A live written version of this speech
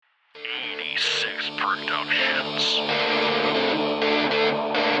96 Productions.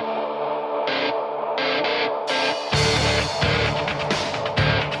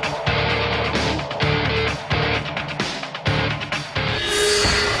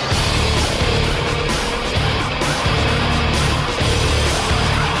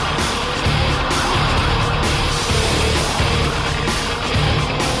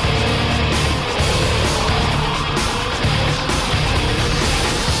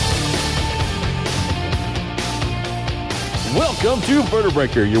 Welcome to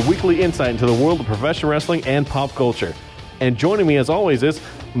Vertebreaker, your weekly insight into the world of professional wrestling and pop culture. And joining me, as always, is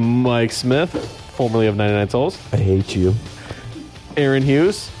Mike Smith, formerly of 99 Souls. I hate you. Aaron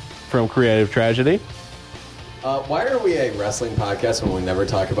Hughes from Creative Tragedy. Why are we a wrestling podcast when we never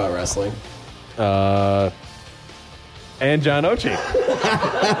talk about wrestling? And John Ochi.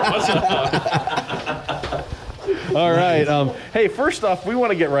 What's up? All right. Hey, first off, we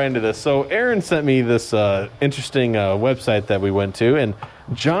want to get right into this. So Aaron sent me this interesting website that we went to, and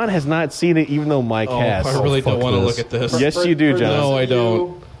John has not seen it, even though Mike has. I really don't want to look at this. Yes, you do, John. No, I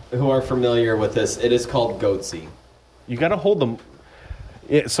don't. Who are familiar with this? It is called Goatsy. You got to hold them.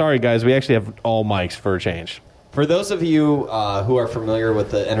 Yeah, sorry, guys. We actually have all mics for a change. For those of you who are familiar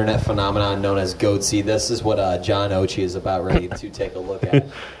with the internet phenomenon known as Goatsy, this is what John Ochi is about ready to take a look at.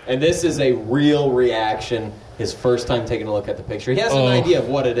 And this is a real reaction, his first time taking a look at the picture. He has an idea of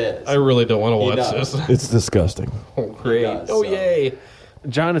what it is. I really don't want to watch does. this. It's disgusting. Oh, great. does, Oh, so. yay.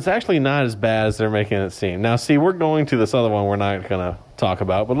 John, it's actually not as bad as they're making it seem. Now, see, we're going to this other one we're not going to talk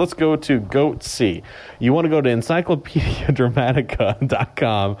about, but let's go to Goatsy. You want to go to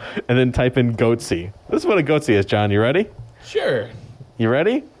encyclopediadramatica.com and then type in Goatsy. This is what a Goatsy is, John. You ready? Sure. You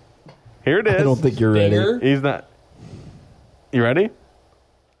ready? Here it is. I don't think you're ready. Finger. He's not. You ready?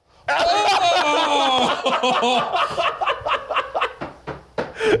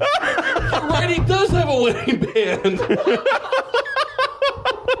 Right, he does have a wedding band.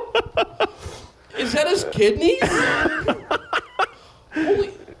 Is that his kidneys?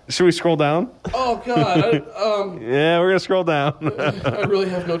 Holy, Should we scroll down? oh, God. Yeah, we're going to scroll down. I really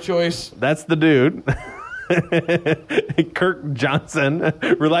have no choice. That's the dude. Kirk Johnson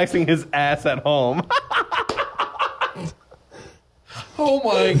relaxing his ass at home. Oh,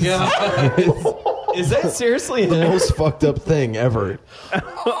 my God. Is that seriously The him? most fucked up thing ever.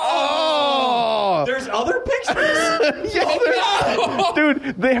 Oh! There's other pictures?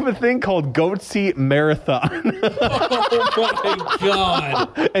 Dude, they have a thing called Goatsy Marathon. Oh, my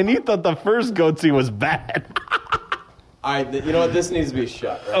God. And you thought the first Goatsy was bad. All right, you know what? This needs to be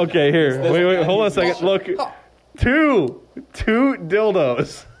shut. Right Okay, now. here. This- Wait, hold on a second. Look. Two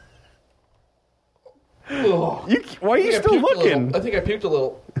dildos. Why are you still looking? I think I puked a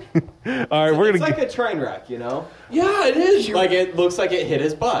little. All right, we're It's going like a train wreck, you know? Yeah, it is. Like it looks like it hit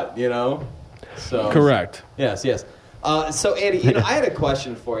his butt, you know? So Correct. Yes. So Andy, you know, I had a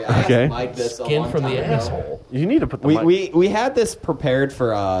question for you. I Okay. asked Mike this a Skin long from time the ago. asshole. You need to put the mic. We had this prepared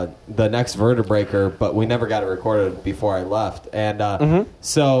for the next Vertebreaker, but we never got it recorded before I left. And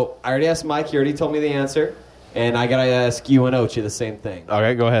so I already asked Mike. He already told me the answer, and I gotta ask you and Ochi the same thing. All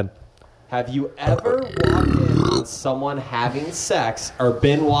right, go ahead. Have you ever walked in on someone having sex, or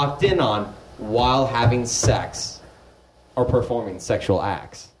been walked in on while having sex, or performing sexual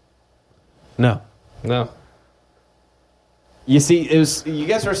acts? No. No. You see, you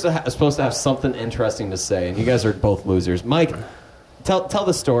guys were supposed to have something interesting to say, and you guys are both losers. Mike, tell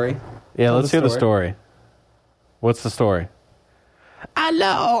the story. Yeah, Tell let's hear the story. What's the story?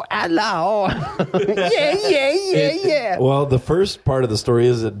 Hello. yeah. Well, the first part of the story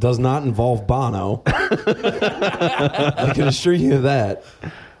is it does not involve Bono. I can assure you of that.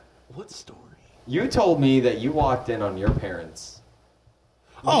 What story? You told me that you walked in on your parents.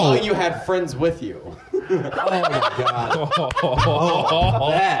 Oh, you had friends with you. Oh, my God.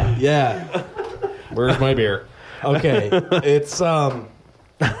 That, yeah. Where's my beer? Okay, it's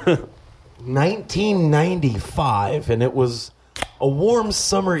 1995, and it was a warm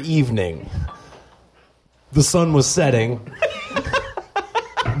summer evening. The sun was setting.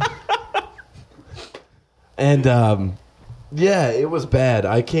 And, yeah, it was bad.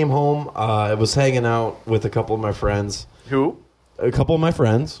 I came home. I was hanging out with a couple of my friends. Who? A couple of my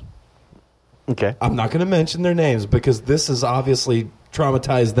friends. Okay. I'm not going to mention their names because this has obviously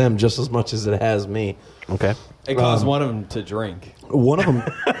traumatized them just as much as it has me. Okay. It caused one of them to drink. One of them...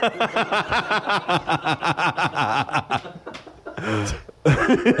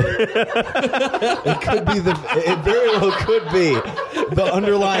 It very well could be the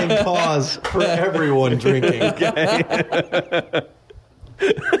underlying cause for everyone drinking.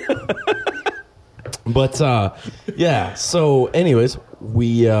 But yeah. So, anyways,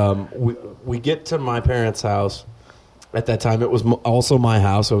 we we get to my parents' house. At that time, it was also my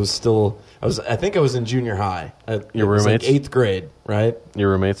house. I think I was in junior high. Your It was roommates? like 8th grade, right?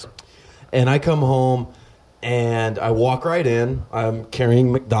 Your roommates? And I come home, and I walk right in. I'm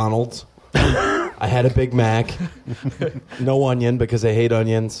carrying McDonald's. I had a Big Mac, no onion because I hate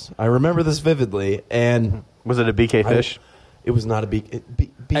onions. I remember this vividly, and Was it a BK fish? it was not a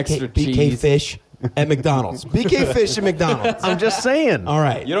Extra BK cheese. fish at McDonald's. BK fish at McDonald's. I'm just saying. All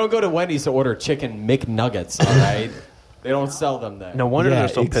right. You don't go to Wendy's to order chicken McNuggets, all right? They don't sell them there. No wonder they're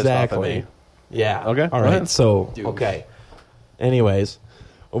so pissed off at me. Yeah. Okay, All go right. ahead. So, Douche. okay. Anyways,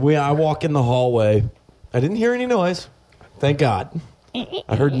 I walk in the hallway. I didn't hear any noise. Thank God.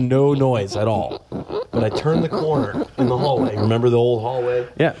 I heard no noise at all. But I turned the corner in the hallway. Remember the old hallway?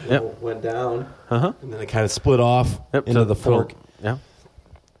 Yeah, You know, yep. Went down. Uh-huh. And then it kind of split off Yep, into so- the fork. Yeah.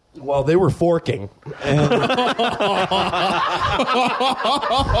 Well, they were forking. And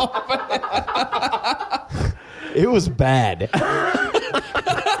it was bad.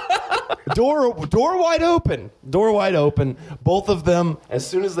 Door wide open. Door wide open. Both of them, as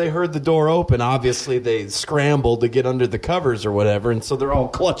soon as they heard the door open, obviously they scrambled to get under the covers or whatever, and so they're all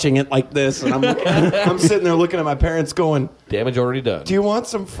clutching it like this. And I'm sitting there looking at my parents going, Damage already done. "Do you want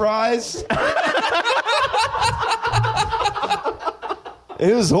some fries?"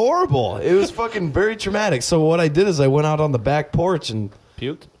 It was horrible. It was fucking very traumatic. So what I did is I went out on the back porch and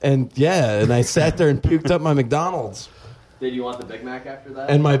Puked? I sat there and puked up my McDonald's. Did you want the Big Mac after that?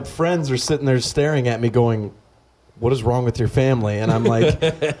 And my friends are sitting there staring at me going, "What is wrong with your family?" And I'm like,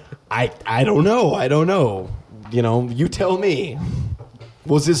 I don't know. You know, you tell me.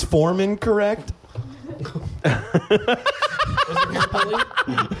 Was his form incorrect?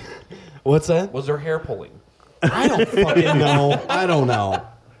 What's that? Was there hair pulling? I don't fucking know. I don't know.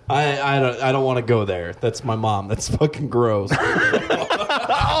 I don't want to go there. That's my mom. That's fucking gross.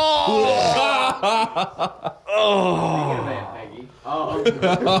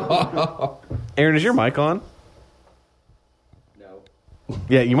 Aaron, is your mic on? No.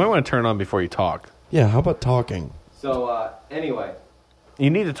 Yeah, you might want to turn it on before you talk. Yeah, how about talking? So, anyway, You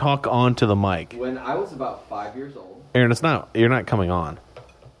need to talk onto the mic. when I was about 5 years old, Aaron, you're not coming on.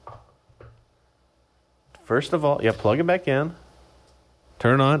 First of all, yeah, plug it back in.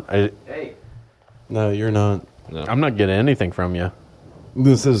 Turn it on. hey, No, you're not. I'm not getting anything from you.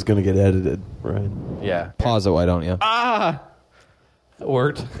 This is going to get edited, right? Yeah. pause it, why don't you? That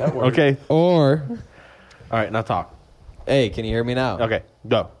worked. Okay. Or, All right, now talk. hey, can you hear me now? Okay,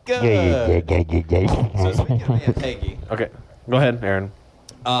 go. Good. So speaking of Aunt Peggy, Okay, go ahead, Aaron.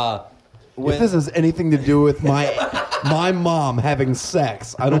 If this has anything to do with my mom having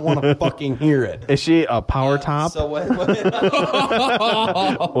sex, I don't want to fucking hear it. Is she a power top so when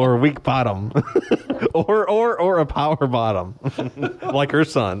or a weak bottom, or a power bottom, like her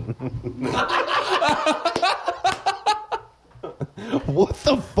son? What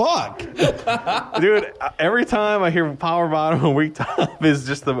the fuck? Dude, every time I hear power bottom and weak top is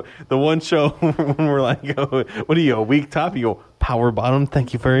just the one show when we're like, oh, what are you, a weak top? You go, power bottom,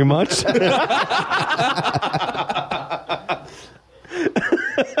 thank you very much.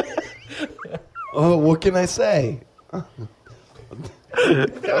 Oh, what can I say? I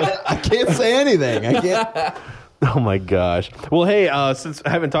can't say anything. I can't. Oh my gosh. Well, hey, since I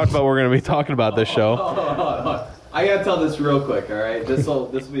haven't talked about what we're going to be talking about this show, I gotta tell this real quick, all right? This will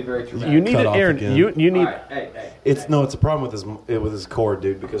be very traumatic. you need Cut it, off Aaron. again. You need. All right, hey. It's a problem with his cord,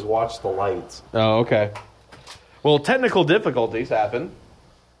 dude. Because watch the lights. Oh, okay. Well, technical difficulties happen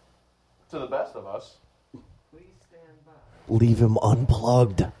to the best of us. Leave him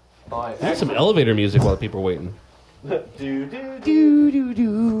unplugged. Have some elevator music while people are waiting.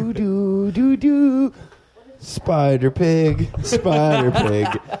 Spider pig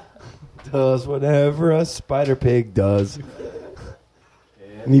does whatever a spider pig does.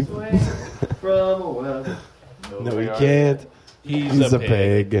 And he- From a well. no, he can't. He's a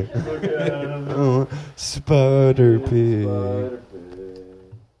pig. Oh, spider pig.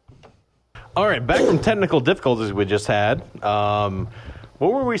 All right, back from technical difficulties we just had.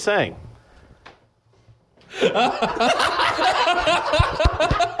 What were we saying?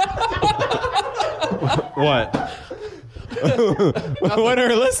 What? What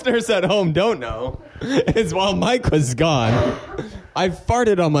our listeners at home don't know is while Mike was gone, I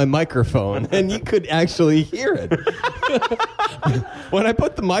farted on my microphone, and you could actually hear it. When I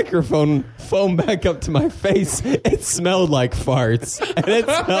put the microphone foam back up to my face, it smelled like farts, and it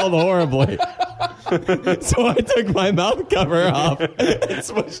smelled horribly. So I took my mouth cover off and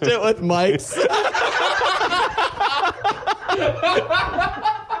smushed it with Mike's.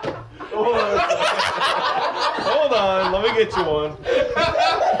 Hold on, let me get you one.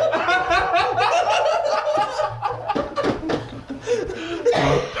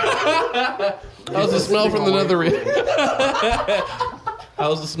 How's the smell from the nether region?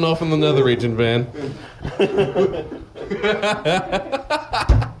 How's the smell from the nether region, Van?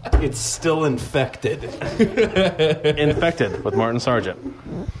 It's still infected. Infected with Martin Sargent.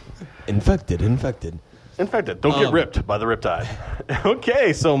 Infected. Infected. Don't get ripped by the riptide.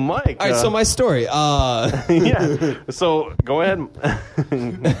 Okay, so Mike. All right, so my story. Yeah. So go ahead.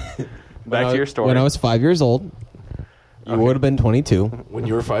 Back to your story. When I was 5 years old, you would have been 22. When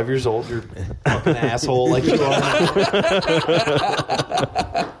you were 5 years old, you're a fucking asshole like you are.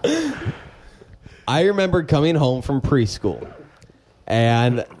 I remembered coming home from preschool,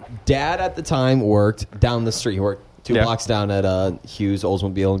 and Dad at the time worked down the street. He worked two blocks down at Hughes,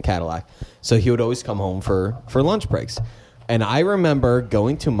 Oldsmobile, and Cadillac. So he would always come home for lunch breaks. And I remember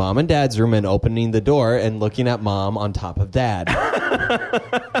going to Mom and Dad's room and opening the door and looking at Mom on top of Dad.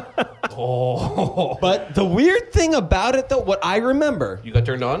 Oh. But the weird thing about it, though, what I remember You got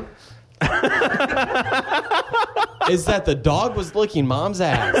turned on? is that the dog was licking Mom's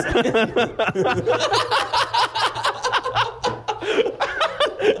ass.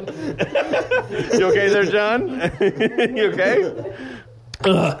 You okay there, John? You okay?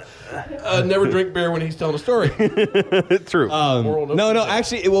 Never drink beer when he's telling a story. True. No,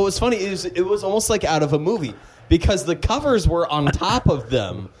 actually, what was funny is it was almost like out of a movie because the covers were on top of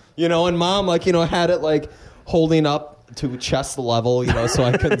them, and Mom, had it, holding up to chest level, so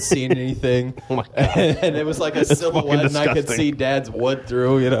I couldn't see anything. Oh my God. And it was like a silhouette, and I could disgusting. see Dad's wood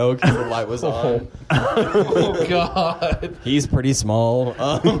through, because the light was on. Oh, God. He's pretty small,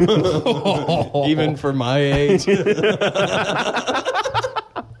 even for my age.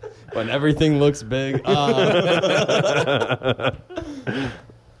 When everything looks big.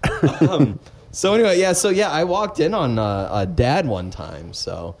 So anyway, I walked in on Dad one time,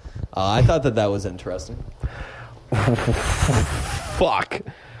 so I thought that was interesting. Fuck.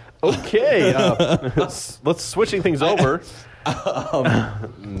 Okay. Let's switching things over.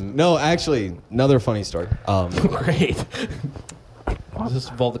 No, actually, another funny story. Great. Does this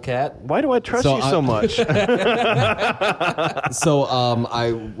involve the cat? Why do I trust So you so much? So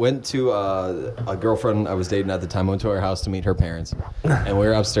I went to a girlfriend I was dating at the time. I went to her house to meet her parents, and we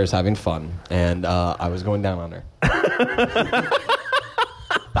were upstairs having fun. And I was going down on her,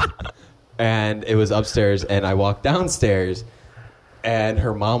 and it was upstairs. And I walked downstairs, and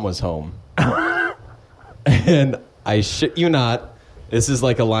her mom was home. And I shit you not, this is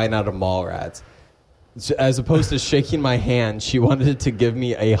like a line out of Mallrats. As opposed to shaking my hand, she wanted to give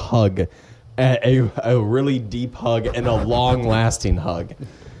me a hug, a really deep hug and a long-lasting hug.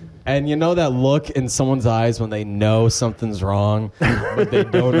 And you know that look in someone's eyes when they know something's wrong, but they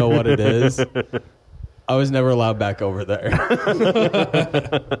don't know what it is? I was never allowed back over there.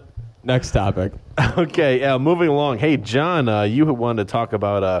 Next topic. Okay, moving along. Hey, John, you wanted to talk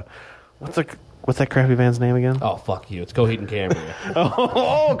about what's that crappy band's name again? Oh, fuck you. It's Coheed and Cambria.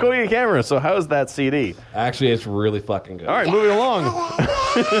 Oh, Coheed and Cambria. So how's that CD? Actually, it's really fucking good. All right, moving along.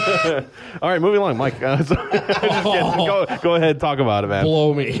 All right, moving along, Mike. Go ahead, talk about it, man.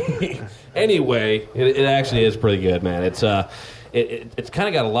 Blow me. Anyway, it actually is pretty good, man. It's it's kind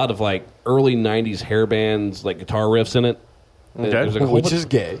of got a lot of early '90s hair bands, guitar riffs in it. Okay. There's a whole Which bunch- is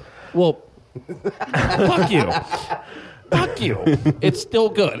gay. Well, fuck you. Fuck you. It's still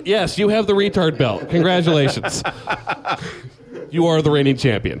good. Yes, you have the retard belt. Congratulations. You are the reigning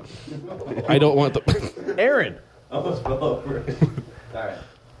champion. I don't want the... Aaron. Almost fell over. All right.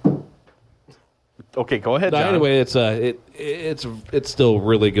 Okay, go ahead, John. Anyway, it's still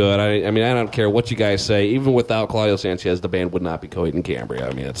really good. I mean, I don't care what you guys say. Even without Claudio Sanchez, the band would not be Coheed and Cambria.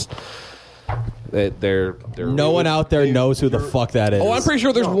 I mean, it's... They're No one out there knows who the fuck that is. Oh, I'm pretty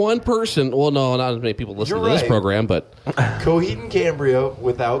sure there's one person. Well, no, not as many people listen You're to this right. program, but Coheed and Cambria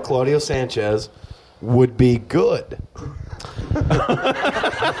without Claudio Sanchez would be good.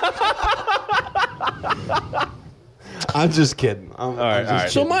 I'm just kidding. All right.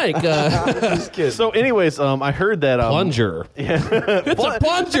 so Mike, just kidding. So, anyways, I heard that plunger. It's a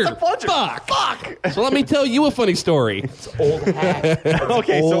plunger. It's a plunger. Fuck. So let me tell you a funny story. Old hack.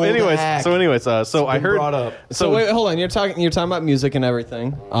 Okay, so Old anyways, hack. so I heard brought up. So wait, hold on. You're talking about music and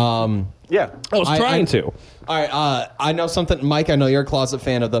everything. Yeah. I was trying to. All right. I know something, Mike. I know you're a closet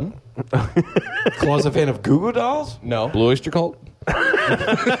fan of them. Closet fan of Goo Goo Dolls? No. Blue Oyster Cult?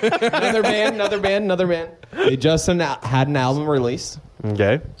 Another band. They just had an album released.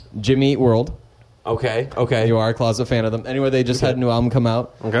 Okay. Jimmy Eat World. Okay. You are a closet fan of them. Anyway, they just had a new album come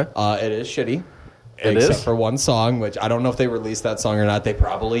out. Okay. It is shitty. It except is? for one song, which I don't know if they released that song or not. They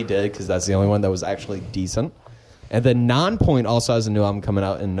probably did because that's the only one that was actually decent. And then Nonpoint also has a new album coming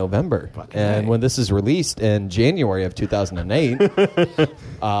out in November. And when this is released in January of 2008,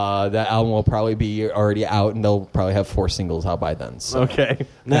 that album will probably be already out, and they'll probably have 4 singles out by then. So. Okay.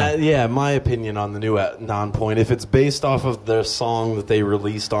 Yeah, my opinion on the new Nonpoint, if it's based off of the song that they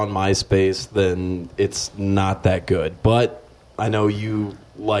released on MySpace, then it's not that good. But I know you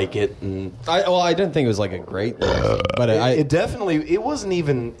like it, and I didn't think it was like a great lyric, but it definitely it wasn't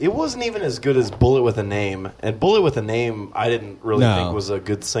even as good as Bullet with a Name. And Bullet with a Name, I didn't really think was a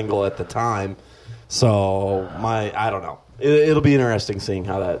good single at the time. So I don't know. It'll be interesting seeing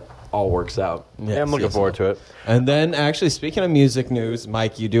how that all works out. Yeah, I'm looking forward to it. And then, actually, speaking of music news,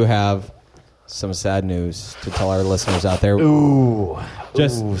 Mike, you do have some sad news to tell our listeners out there.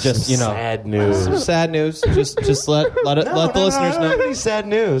 Just you know, sad news. Some sad news. Just let the listeners know. Any sad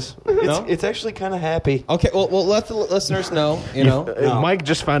news? It's actually kind of happy. Okay, well, let the listeners know. You know, Mike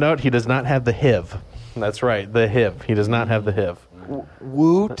just found out he does not have the HIV. That's right, the HIV. He does not have the HIV.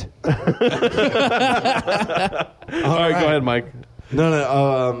 Woot. All right, go ahead, Mike.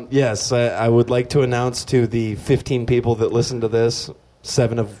 No. Yes, I would like to announce to the 15 people that listen to this,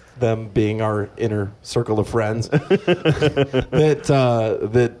 7 of them being our inner circle of friends, that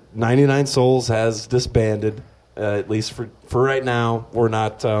 99 Souls has disbanded. At least for right now, we're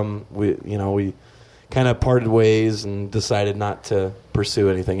not. We kind of parted ways and decided not to pursue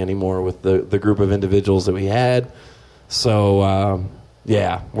anything anymore with the group of individuals that we had. So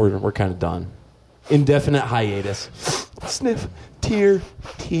we're kind of done. Indefinite hiatus. Sniff. Tear.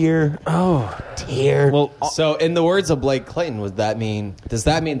 Oh, tear. well, so in the words of Blake Clayton, does that mean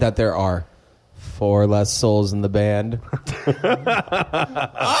that there are 4 less souls in the band?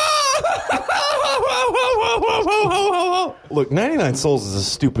 Look, 99 Souls is a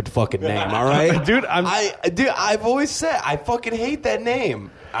stupid fucking name, all right? Dude, I've always said, I fucking hate that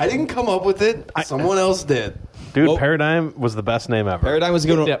name. I didn't come up with it. Someone else did. Dude, Paradigm was the best name ever. Paradigm was a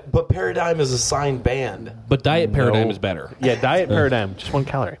good one. But Paradigm is a signed band. But Diet Paradigm is better. Yeah, Diet Paradigm, just 1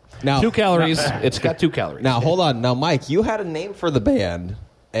 calorie. Now, 2 calories. It's got 2 calories. Now, hold on. Now, Mike, you had a name for the band,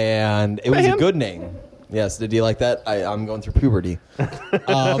 and it was a good name. Yes, did you like that? I'm going through puberty.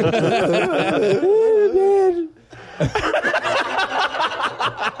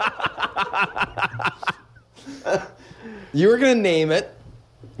 You were going to name it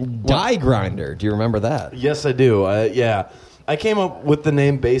Die Grinder. Do you remember that? Yes, I do. Yeah. I came up with the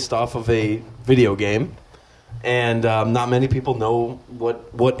name based off of a video game. And not many people know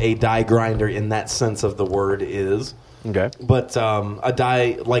what a die grinder in that sense of the word is. Okay. But a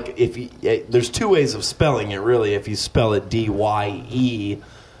die, like, there's 2 ways of spelling it, really. If you spell it D-Y-E,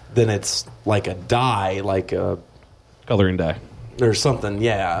 then it's like a die, like a... Coloring dye. Or something,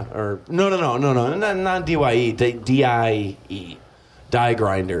 yeah. Or no, not D-Y-E, D-I-E. Die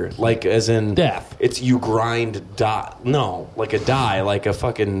grinder, like as in... Death. It's you grind die. No, like a die, like a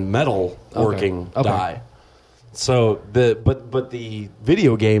fucking metal working die. So but the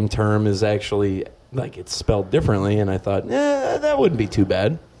video game term is actually like it's spelled differently, and I thought, that wouldn't be too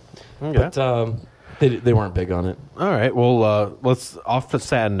bad. Okay. But they weren't big on it. All right. Well, let's off the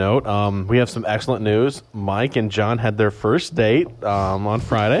sad note. We have some excellent news. Mike and John had their first date on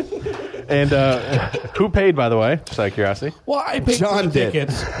Friday, and who paid, by the way? Just out of curiosity. Well, I paid John for the did.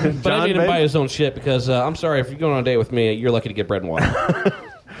 tickets, but John I made him paid? buy his own shit because I'm sorry, if you're going on a date with me, you're lucky to get bread and water.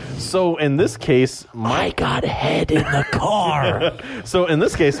 So in this case, Mike got head in the car. So in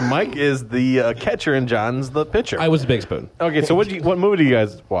this case, Mike is the catcher and John's the pitcher. I was the big spoon. Okay. So what movie do you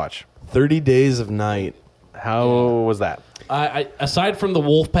guys watch? 30 Days of Night. How was that? I aside from the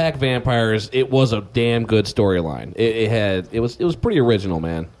Wolfpack vampires, it was a damn good storyline. It was pretty original,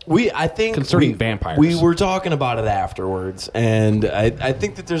 man. I think Concerning vampires. We were talking about it afterwards, and I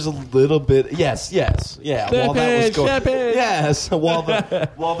think that there's a little bit. Yes, yeah. While that was going, yes, while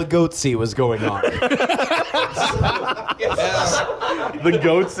the goatsy was going on. The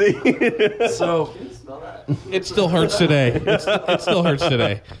goatsy. So, It still hurts today. It still hurts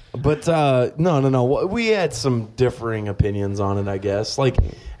today. but no. We had some differing opinions on it, I guess. Like,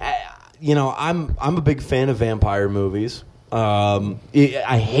 I'm a big fan of vampire movies.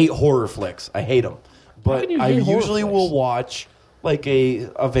 I hate horror flicks. I hate them. But can you I hate horror usually flicks? will watch like a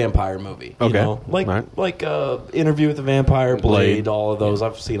vampire movie. You Okay. know? Like Right. Interview with the Vampire, Blade. Blade, all of those.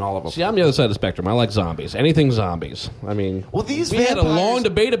 I've seen all of them. See, I'm the other side of the spectrum. I like zombies. Anything zombies. I mean, Well, these we had a vampires- long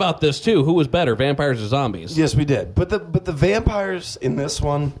debate about this too. Who was better, vampires or zombies? Yes, we did. But the vampires in this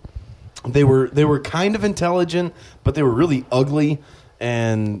one, they were kind of intelligent, but they were really ugly,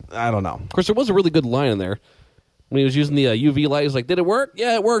 and I don't know. Of course, there was a really good line in there. when he was using the UV light. He's like, "Did it work?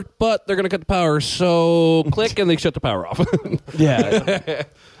 Yeah, it worked, but they're going to cut the power." So click, and they shut the power off. Yeah.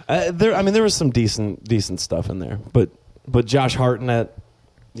 There was some decent stuff in there, but Josh Hartnett,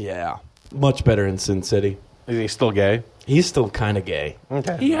 yeah, much better in Sin City. Is he still gay? He's still kind of gay.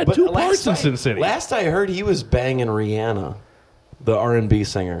 Okay. He had But two last parts in I- Sin City. Last I heard, he was banging Rihanna, the R&B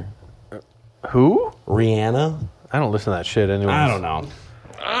singer. Who? Rihanna? I don't listen to that shit anyway. I don't know.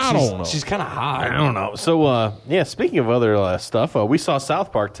 I don't know. She's kind of hot. I don't know. So, yeah, speaking of other stuff, we saw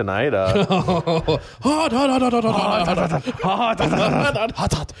South Park tonight.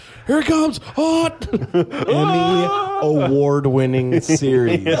 Hot. Here it comes. Hot. Emmy award-winning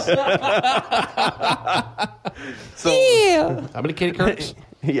series. How many Katie Kirks?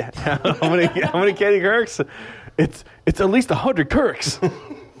 Yeah. How many Katie Kirks? It's at least 100 Kirks.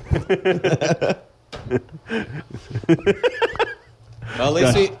 Well,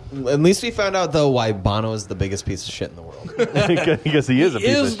 at least we found out though why Bono is the biggest piece of shit in the world. Because he is a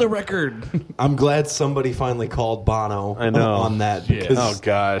piece of Is shit. the record. I'm glad somebody finally called Bono I know. on that. Because, Oh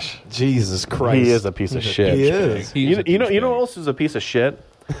gosh, Jesus Christ. he is a piece of shit. He is. He's a You know douchebag. what else is a piece of shit?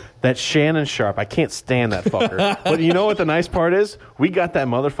 That Shannon Sharp. I can't stand that fucker. But you know what the nice part is? We got that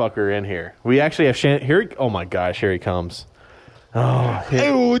motherfucker in here. We actually have Shannon. Oh my gosh, here he comes.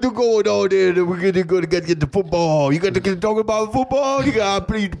 Hey, what's going on there? We're going to get the football. You got to get talking about football. You got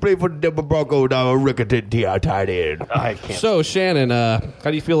to play for the Denver Broncos. Now, record tight end. I can't. So, Shannon, how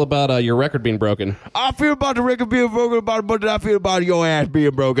do you feel about your record being broken? I feel about the record being broken, but I feel about your ass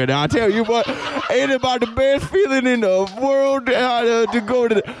being broken. I tell you what, ain't about the best feeling in the world to go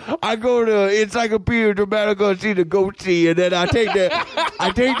to. I go to Encyclopedia Dramatica, see the goatee, and then I take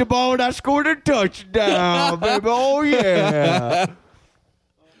the ball and I score the touchdown, baby. Oh yeah.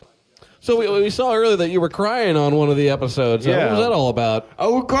 So we saw earlier that you were crying on one of the episodes. Yeah. What was that all about? I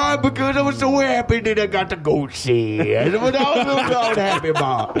was crying because I was so happy that I got to go see it. What I was happy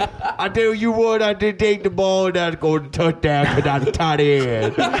about. I tell you what, I did take the ball and I go to touchdown because I was tight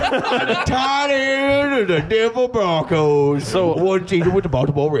end. The tight end of the Denver Broncos. So- one season with the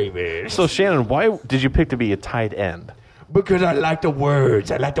Baltimore Ravens. So Shannon, why did you pick to be a tight end? Because I like the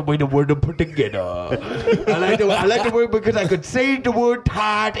words. I like the way the words are put together. I like the word because I could say the word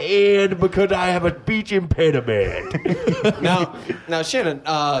tight end because I have a speech impediment. Now, Shannon,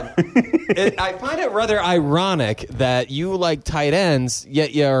 I find it rather ironic that you like tight ends,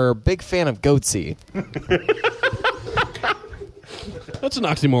 yet you're a big fan of Goatsy. That's an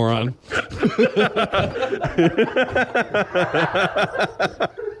oxymoron.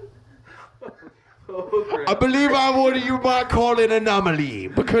 I believe I'm what you might call an anomaly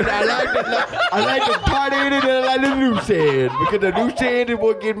because I like the tight end and I like the loose end because the loose end is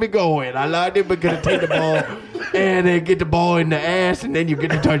what gets me going. I like it because I take the ball and then get the ball in the ass and then you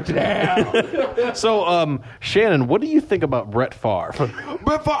get the touchdown. So, Shannon, what do you think about Brett Favre?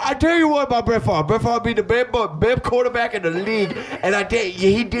 Brett Favre, I tell you what about Brett Favre. Brett Favre be the best quarterback in the league, and I tell you,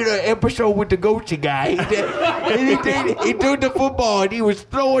 he did an episode with the Goatee guy. He took the football and he was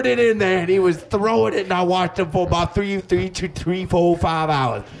throwing it in there and he was throwing it, and I watched him for about 3, 4, 5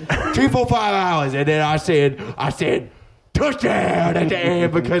 hours. 3, 4, 5 hours, and then I said, touchdown at the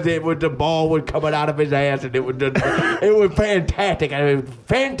end because the ball was coming out of his ass, and it was fantastic. I mean,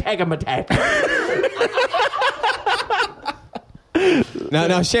 fantastic.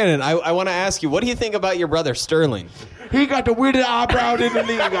 Now, Shannon, I want to ask you, what do you think about your brother Sterling? He got the weirdest eyebrows in the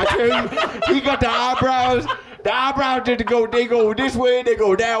league. I tell you, he got the eyebrows. The eyebrows they go this way, they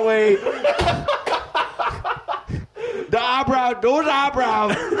go that way. Those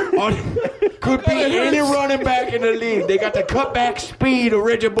eyebrows could be any running back in the league. They got the cutback speed of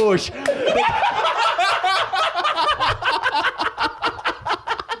Reggie Bush.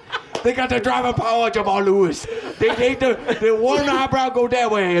 They got the driving power of Jamal Lewis. They take the one eyebrow go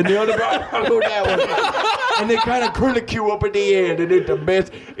that way and the other eyebrow go that way. And they kind of curlicue up at the end. And it's the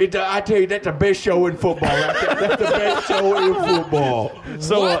best. I tell you, that's the best show in football. That's the best show in football.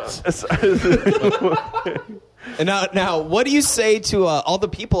 And now, what do you say to all the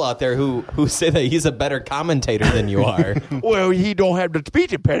people out there who say that he's a better commentator than you are? Well, he don't have the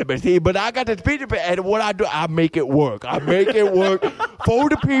speech impediment, see, but I got the speech impediment, and what I do, I make it work. I make it work for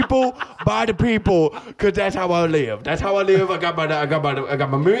the people, by the people, because that's how I live. That's how I live. I got my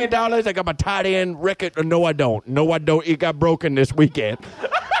 $1 million. I got my tight end record. No, I don't. It got broken this weekend.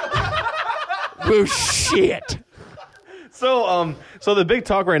 Well, shit. So the big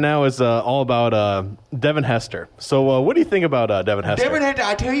talk right now is all about Devin Hester. So what do you think about Devin Hester? Devin Hester,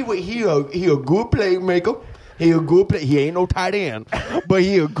 I tell you what, he a good playmaker. He a good play. He ain't no tight end, but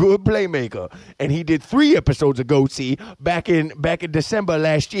he a good playmaker. And he did 3 episodes of Go See back in December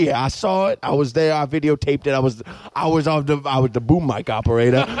last year. I saw it. I was there. I videotaped it. I was the boom mic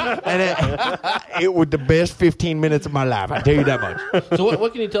operator, and it was the best 15 minutes of my life. I tell you that much. So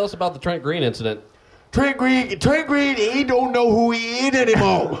what can you tell us about the Trent Green incident? Trent Green, he don't know who he is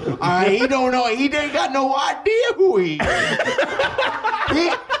anymore. All right, he don't know. He ain't got no idea who he is.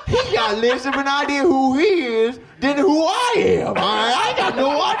 He got less of an idea who he is than who I am. All right, I got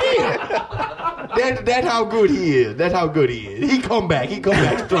no idea. That's how good he is. That's how good he is. He come back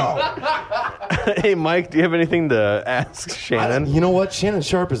strong. Hey, Mike, do you have anything to ask Shannon? You know what? Shannon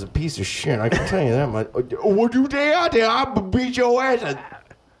Sharp is a piece of shit. I can tell you that much. What you dare out there? I'll beat your ass.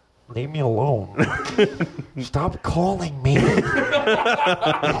 Leave me alone. Stop calling me.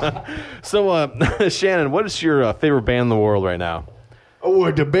 So, Shannon, what is your favorite band in the world right now?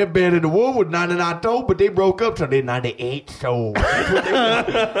 Oh, the best band in the world was 99 Toe, but they broke up, so they're 98 Toe.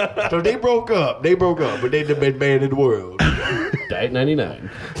 So they broke up, but they're the best band in the world. Diet 99.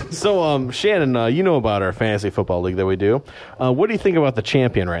 So, Shannon, you know about our fantasy football league that we do. What do you think about the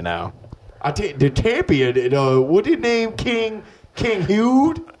champion right now? I tell you, the champion, what's his name? King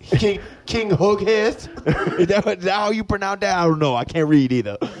Hugh? King Hughead? Is that how you pronounce that? I don't know. I can't read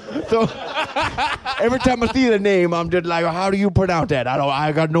either. So every time I see the name, I'm just like, how do you pronounce that?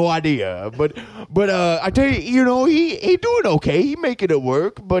 I got no idea. But I tell you, he doing okay. He making it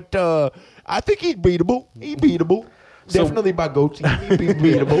work. But I think he's beatable. Definitely by goats. He's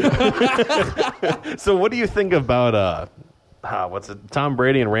beatable. So, what do you think about Tom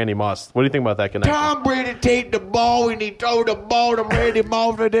Brady and Randy Moss? What do you think about that connection? Tom Brady take the ball and he throw the ball to Randy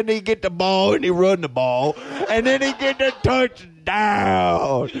Moss, and then he get the ball and he run the ball, and then he get the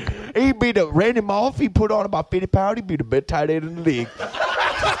touchdown. He be the Randy Moss. He put on about 50 pounds. He be the best tight end in the league.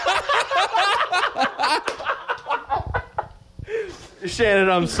 Shannon,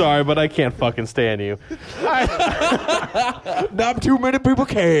 I'm sorry, but I can't fucking stand you. Not too many people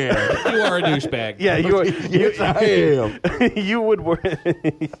can. You are a douchebag. Yeah, you are. Yes, I am. You would work.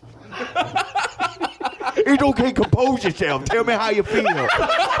 It's okay. Compose yourself. Tell me how you feel.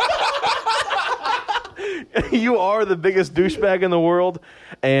 You are the biggest douchebag in the world,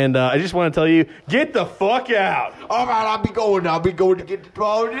 and I just want to tell you, get the fuck out. All right, I'll be going to get the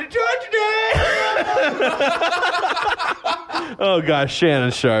ball in the touchdown. Oh gosh,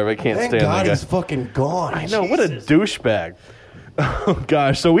 Shannon Sharp, I can't Thank stand God that he's guy. fucking gone. I know, what a douchebag. Oh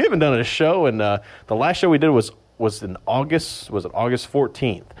gosh, so we haven't done a show, and the last show we did was in August. Was it August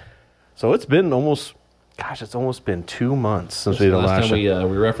 14th? So it's been almost 2 months since we did the last time show.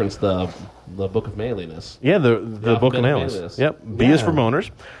 we referenced the Book of Manliness. Yeah, the Book of Manliness. Yep, B is for boners.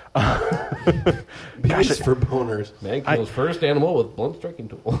 Gosh, for boners. Man kills first animal with blunt striking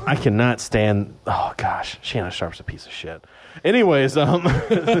tool. I cannot stand. Oh gosh, Shannon Sharp's a piece of shit. Anyways,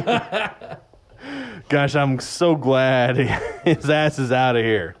 gosh, I'm so glad his ass is out of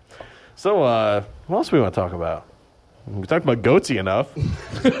here. So, what else do we want to talk about? We talked about Goatsy enough.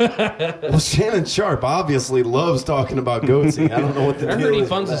 Well, Shannon Sharp obviously loves talking about Goatsy. I don't know what the I deal heard he is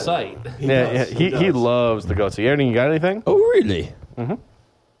funds with the that. site. He loves the Goatsy. Aaron, you got anything? Oh, really? All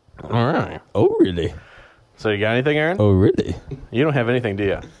right. Oh, really? So you got anything, Aaron? Oh, really? You don't have anything, do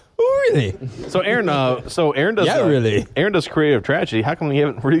you? Oh, really? So Aaron does. Yeah, really. Aaron does creative tragedy. How come you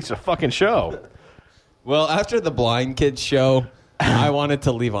haven't released a fucking show? Well, after the Blind Kids show, I wanted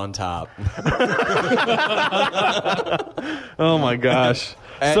to leave on top. Oh my gosh.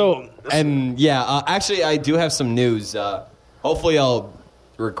 Actually, I do have some news. Hopefully, I'll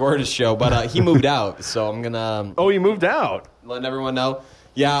record a show, but he moved out, so I'm gonna. Oh, you moved out. Letting everyone know.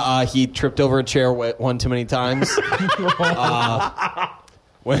 Yeah, he tripped over a chair one too many times. You're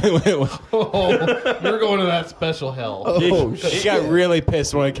going to that special hell. He got really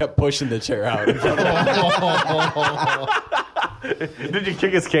pissed when I kept pushing the chair out. Did you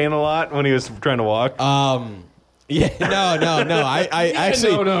kick his cane a lot when he was trying to walk? Yeah, no. I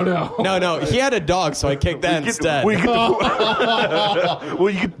actually no. He had a dog, so I kicked that instead. Will you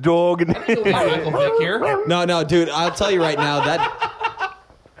get the dog? And Michael Vick here. No, dude. I'll tell you right now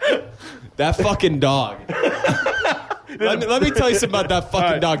that fucking dog. Let me tell you something about that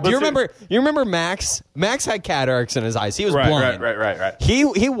fucking dog. Do you remember Max? Max had cataracts in his eyes. He was blind. Right.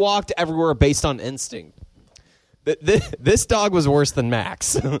 He walked everywhere based on instinct. This dog was worse than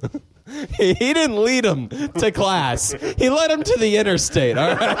Max. He didn't lead him to class. He led him to the interstate.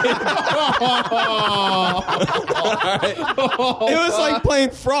 All right. All right. It was like playing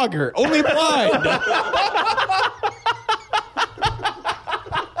Frogger, only blind.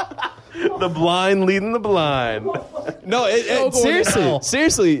 The blind leading the blind. No,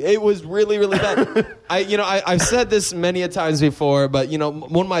 seriously, it was really, really bad. I've said this many a times before, but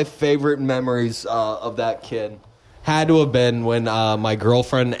one of my favorite memories of that kid had to have been when my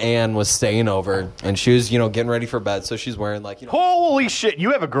girlfriend Ann was staying over, and she was, getting ready for bed, so she's wearing Holy shit!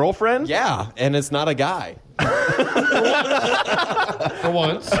 You have a girlfriend? yeah, and it's not a guy. For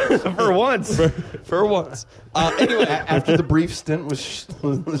once. For once. For once. Anyway, After the brief stint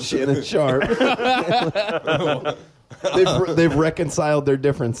with Shannon Sharp, they've reconciled their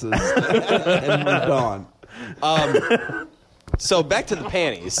differences and moved on. so back to the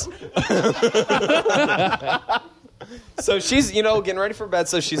panties. So she's, getting ready for bed.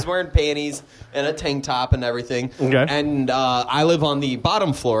 So she's wearing panties and a tank top and everything. Okay. And I live on the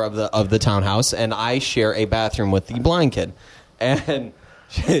bottom floor of the townhouse, and I share a bathroom with the blind kid. And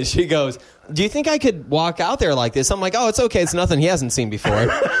she goes, "Do you think I could walk out there like this?" I'm like, "Oh, it's okay. It's nothing he hasn't seen before."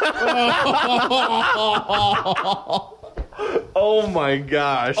 Oh my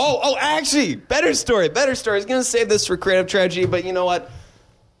gosh. Oh, actually, better story. I was going to save this for creative tragedy, but you know what?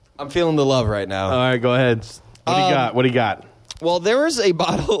 I'm feeling the love right now. All right, go ahead. What do you got? What do you got? Well, there was a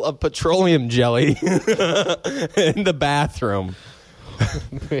bottle of petroleum jelly in the bathroom.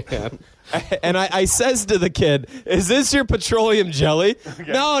 Man. And I says to the kid, "Is this your petroleum jelly?"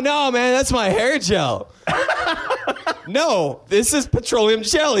 Okay. No, man, that's my hair gel. No, this is petroleum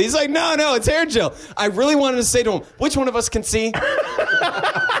jelly. He's like, no, it's hair gel. I really wanted to say to him, which one of us can see?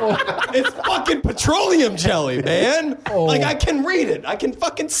 It's fucking petroleum jelly, man. Like, I can read it. I can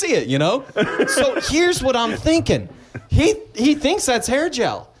fucking see it, So here's what I'm thinking. He thinks that's hair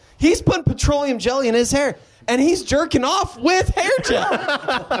gel. He's putting petroleum jelly in his hair. And he's jerking off with hair gel.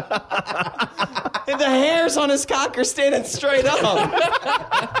 And the hairs on his cock are standing straight up.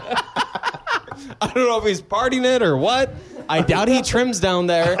 I don't know if he's partying it or what. I doubt he trims down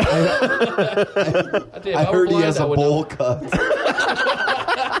there. I heard he has a bowl cut. If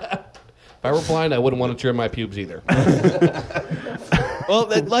I were blind, I wouldn't want to trim my pubes either. Well,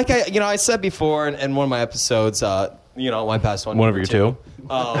 like I said before in one of my episodes, my past one. One of your two.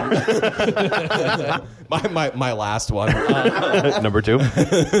 My last one. Number two.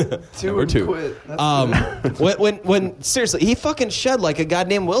 Number two. When seriously, he fucking shed like a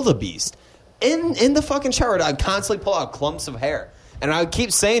goddamn wildebeest in the fucking shower. I'd constantly pull out clumps of hair, and I would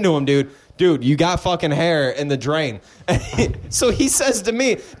keep saying to him, dude, you got fucking hair in the drain. So he says to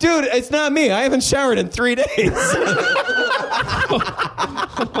me, dude, it's not me. I haven't showered in 3 days.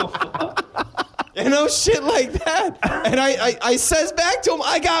 Shit like that. And I says back to him,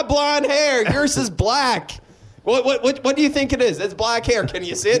 I got blonde hair. Yours is black. What do you think it is? It's black hair. Can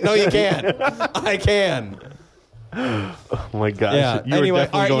you see it? No, you can't. I can. Oh my gosh. Yeah. You were Anyway,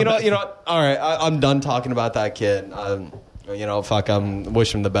 all right. definitely You know what? All right. I'm done talking about that kid. Fuck. I'm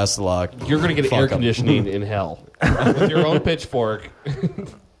wish him the best of luck. You're going to get air conditioning in hell with your own pitchfork.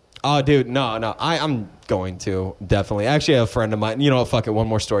 Oh, dude, no. I'm going to, definitely. Actually, I have a friend of mine. You know what? Fuck it. One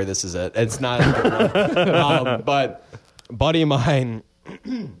more story. This is it. It's not a good one. But a buddy of mine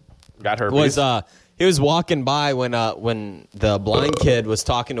got herpes. He was walking by when the blind kid was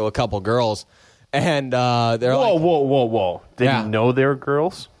talking to a couple girls, and they're whoa. Did Yeah. you know they were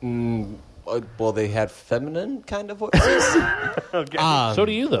girls? well, they had feminine kind of voices. Okay. So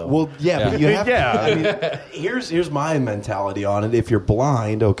do you, though. Well, yeah, but you have Yeah. to. I mean, here's my mentality on it. If you're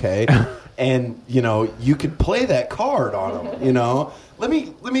blind, okay, and you could play that card on them. Let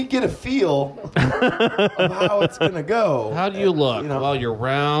me get a feel of how it's gonna go. How do you look? Well, you're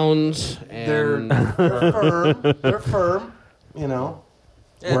round and They're firm. They're firm.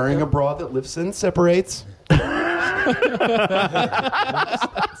 Wearing a bra that lifts and separates.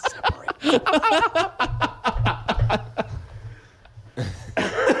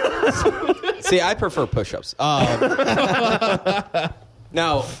 See, I prefer push-ups.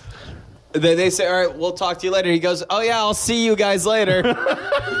 Now, they say, all right, we'll talk to you later. He goes, oh, yeah, I'll see you guys later.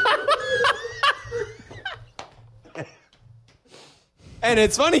 And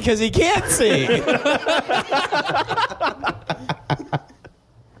it's funny because he can't see.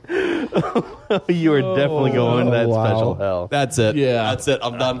 You are definitely going to that special hell. That's it. Yeah. That's it.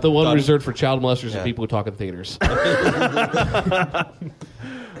 I'm done. the one Done. reserved for child molesters Yeah. and people who talk in theaters.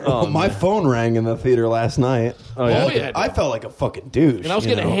 My phone rang in the theater last night. Oh, yeah? Oh, yeah. I felt like a fucking douche. And I was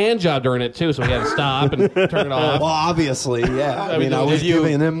getting a hand job during it, too, so we had to stop and turn it off. Well, obviously, yeah. I mean, I was did you-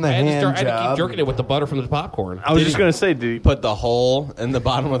 giving him the I had to hand start- I had to job. keep jerking it with the butter from the popcorn. I was just going to say, dude. Put the hole in the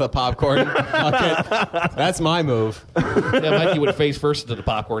bottom of the popcorn. Okay. That's my move. Yeah, Mikey went face first into the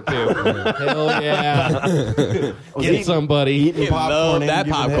popcorn, too. Hell yeah. Get somebody. Eating popcorn love and that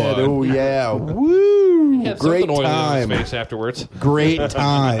giving popcorn. head. Oh, yeah. Woo! Had Great something oily on time. his face afterwards. Great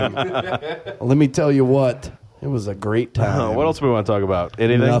time. Let me tell you what. It was a great time. What else do we want to talk about?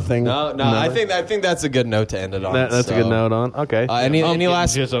 Anything? Nothing. No, I think that's a good note to end it on. That's a good note on. Okay. Any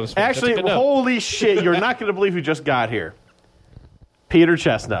last? Jizz on his face. That's a Actually, good note. holy shit! You're not going to believe who just got here. Peter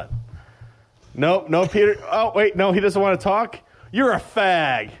Chestnut. No, Peter. Oh wait, no, he doesn't want to talk. You're a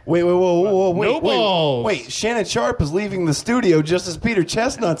fag. Wait, No balls. wait. Shannon Sharp is leaving the studio just as Peter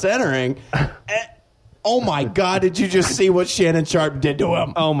Chestnut's entering. Oh my God! Did you just see what Shannon Sharp did to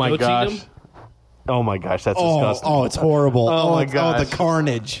him? Oh my Go cheat gosh. him? Oh my gosh, that's disgusting. Oh, it's horrible. Oh, my Oh, gosh. the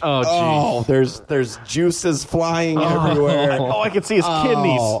carnage. Oh, there's juices flying everywhere. Oh, I can see his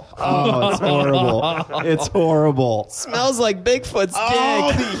kidneys. Oh, it's horrible. It's horrible. Smells like Bigfoot's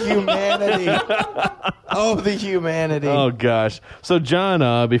Oh, dick. the humanity. Oh, the humanity. Oh gosh. So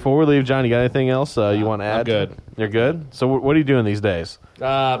John, before we leave, John, you got anything else you want to add? good. You're good. So what are you doing these days?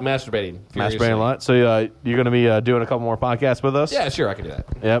 Masturbating. Masturbating furiously. a lot. So you're going to be doing a couple more podcasts with us? Yeah, sure, I can do that.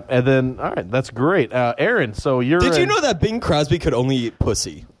 Yep. And then, all right, that's great. Aaron, so you're. Did you know that Bing Crosby could only eat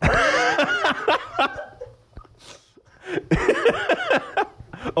pussy?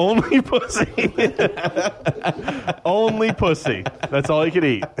 Only pussy. Only pussy. That's all you could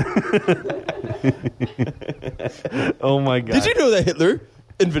eat. Oh my god. Did you know that Hitler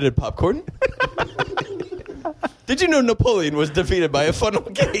invented popcorn? Did you know Napoleon was defeated by a funnel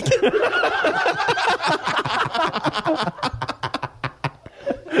cake?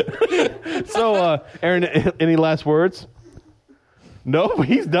 So, Aaron, any last words? No,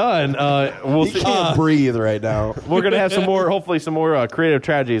 he's done. We'll He see. can't breathe right now. We're gonna have some more, hopefully, some more creative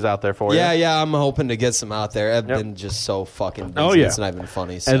tragedies out there for you. Yeah, I'm hoping to get some out there. I've Yep. been just so fucking busy. Oh, yeah. It's not even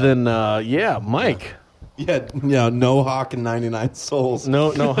funny. So. And then, Mike. Yeah, no Hawk and 99 Souls.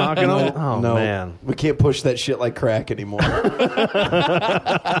 No hocking on. Oh no, man. we can't push that shit like crack anymore.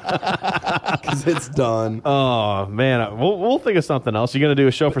 Because it's done. Oh man. We'll think of something else. You gonna do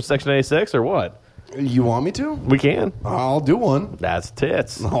a show for Section 86 or what? You want me to? We can. I'll do one. That's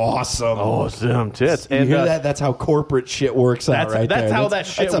tits. Awesome. Awesome tits. You And hear that? That's how corporate shit works out That's- right that's there. how that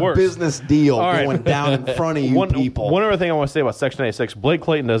shit That's works. a business deal All right. going down in front of you people. One other thing I want to say about Section 86, Blake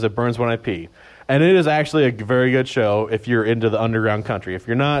Clayton does It Burns When I Pee. And it is actually a very good show if you're into the underground country. If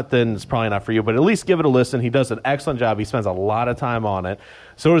you're not, then it's probably not for you. But at least give it a listen. He does an excellent job. He spends a lot of time on it.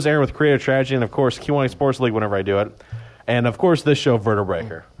 So does Aaron with Creative Tragedy, and of course, Kiwanis Sports League whenever I do it. And of course, this show,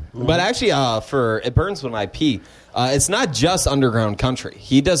 Vertebreaker. But actually, for It Burns When I Pee, it's not just underground country.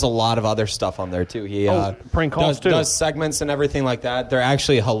 He does a lot of other stuff on there, too. He prank calls, too. does segments and everything like that. They're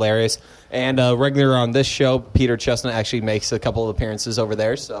actually hilarious. And regular on this show, Peter Chestnut actually makes a couple of appearances over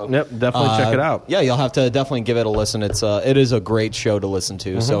there. So Yep, definitely check it out. Yeah, you'll have to definitely give it a listen. It is a great show to listen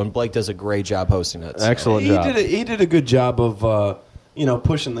to. So, and Blake does a great job hosting it. So. Excellent he job. did a good job of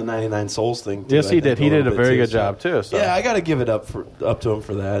pushing the 99 Souls thing. Too, Yes, he I did. think, He did a little bit, very too. good job, too. So. Yeah, I got to give it up to him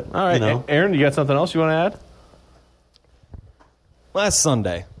for that. All right, you know? Aaron, you got something else you want to add? Last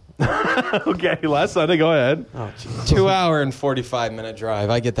Sunday, Okay, last Sunday, go ahead. 2 hour and 45-minute drive.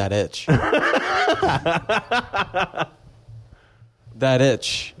 I get that itch. That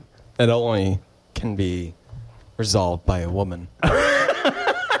itch that only can be resolved by a woman.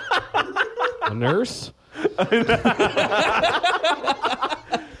 A nurse?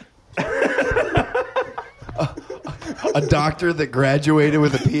 A doctor that graduated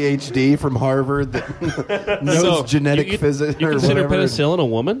with a PhD from Harvard that knows genetic physics You or consider whatever. penicillin a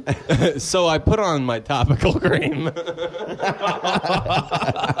woman? So I put on my topical cream.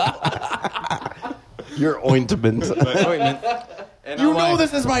 Your ointment. My ointment. And You I'm know like-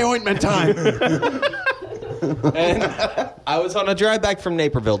 this is my ointment time. And I was on a drive back from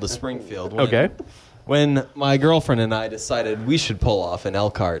Naperville to Springfield. Okay. When my girlfriend and I decided we should pull off in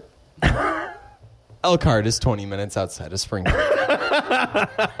Elkhart. Elkhart is 20 minutes outside of Springfield.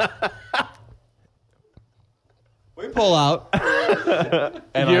 We pull out,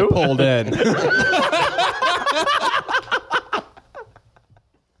 and I pulled in.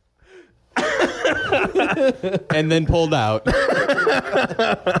 And then pulled out.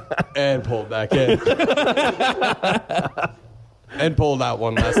 And pulled back in. And pulled out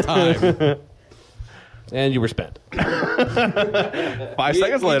one last time. And you were spent. 5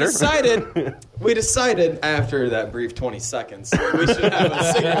 seconds later. We decided after that brief 20 seconds we should have a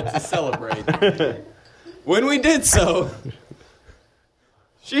cigarette to celebrate. When we did so,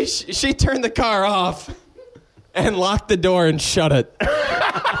 she turned the car off and locked the door and shut it.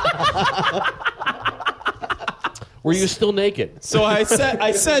 Were you still naked? So I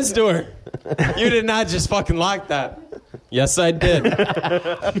says to her, "You did not just fucking lock that." Yes, I did.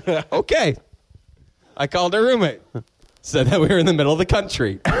 Okay. I called her roommate. Said that we were in the middle of the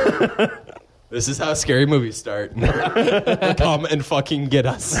country. This is how scary movies start. Come and fucking get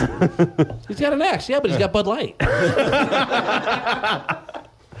us. He's got an axe, yeah, but he's got Bud Light.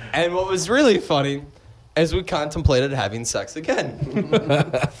 And what was really funny is we contemplated having sex again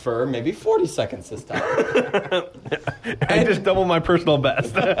for maybe 40 seconds this time. I just double my personal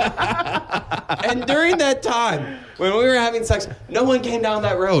best. And during that time, when we were having sex, no one came down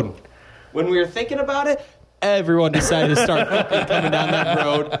that road. When we were thinking about it, everyone decided to start fucking coming down that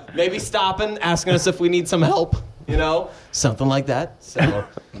road, maybe stopping, asking us if we need some help, you know, something like that. So,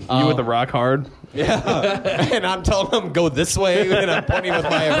 You with the rock hard. yeah, and I'm telling them go this way, and I'm pointing with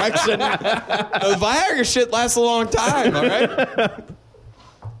my erection. The Viagra shit lasts a long time. All right.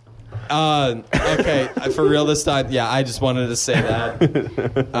 Okay, for real this time. Yeah, I just wanted to say that.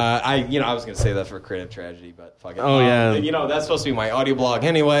 I was gonna say that for creative tragedy, but fuck it. Oh, yeah. That's supposed to be my audio blog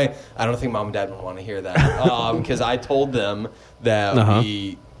anyway. I don't think mom and dad would want to hear that because I told them that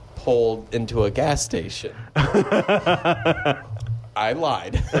we pulled into a gas station. I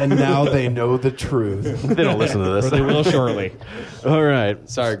lied. And now they know the truth. They don't listen to this. They will shortly. All right.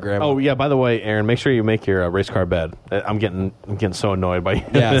 Sorry, Grandma. Oh yeah. By the way, Aaron, make sure you make your race car bed. I'm getting so annoyed by you.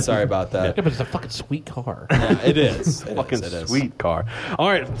 Yeah, sorry about that. Yeah, but it's a fucking sweet car. Yeah, it is. Fucking It is. sweet car. All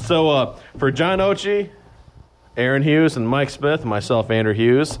right. So for John Ochi, Aaron Hughes, and Mike Smith, and myself, Andrew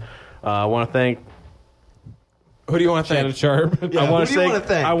Hughes, I want to thank. Who do you want to Shannon thank? Sharp. I want who do you wanna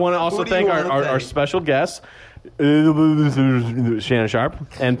thank? I want to also Who do you thank wanna our thank? special guests, Shannon Sharp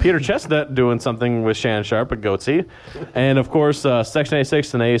and Peter Chestnut doing something with Shannon Sharp at Goatsy, and of course Section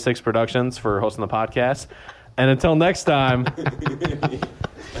 86 and 86 Productions for hosting the podcast. And until next time,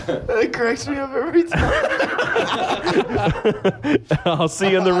 It cracks me up every time. I'll see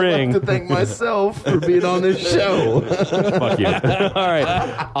you in the ring. To thank myself for being on this show. Fuck you. All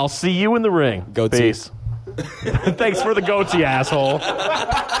right, I'll see you in the ring. Goatsy. Peace. Thanks for the goatee, asshole.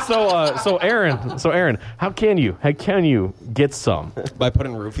 So Aaron, how can you get some? By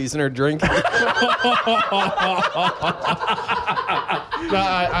putting roofies in her drink?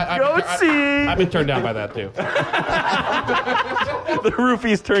 Goatsy. I've been turned down by that, too. The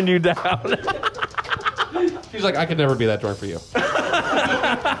roofies turned you down. She's like, I could never be that drunk for you.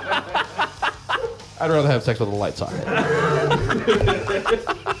 I'd rather have sex with the lights on.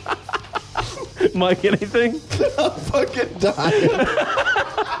 Mike, anything? Fucking dying.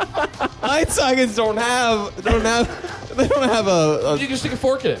 Light sockets don't have a You can stick a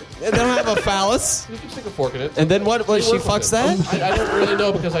fork in it. they don't have a phallus. You can stick a fork in it. And then what she Work with fucks it. that? I don't really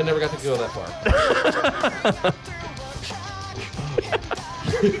know because I never got to go that far.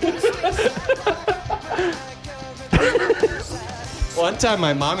 One time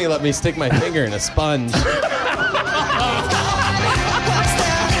my mommy let me stick my finger in a sponge.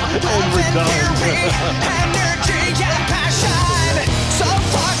 And we're done.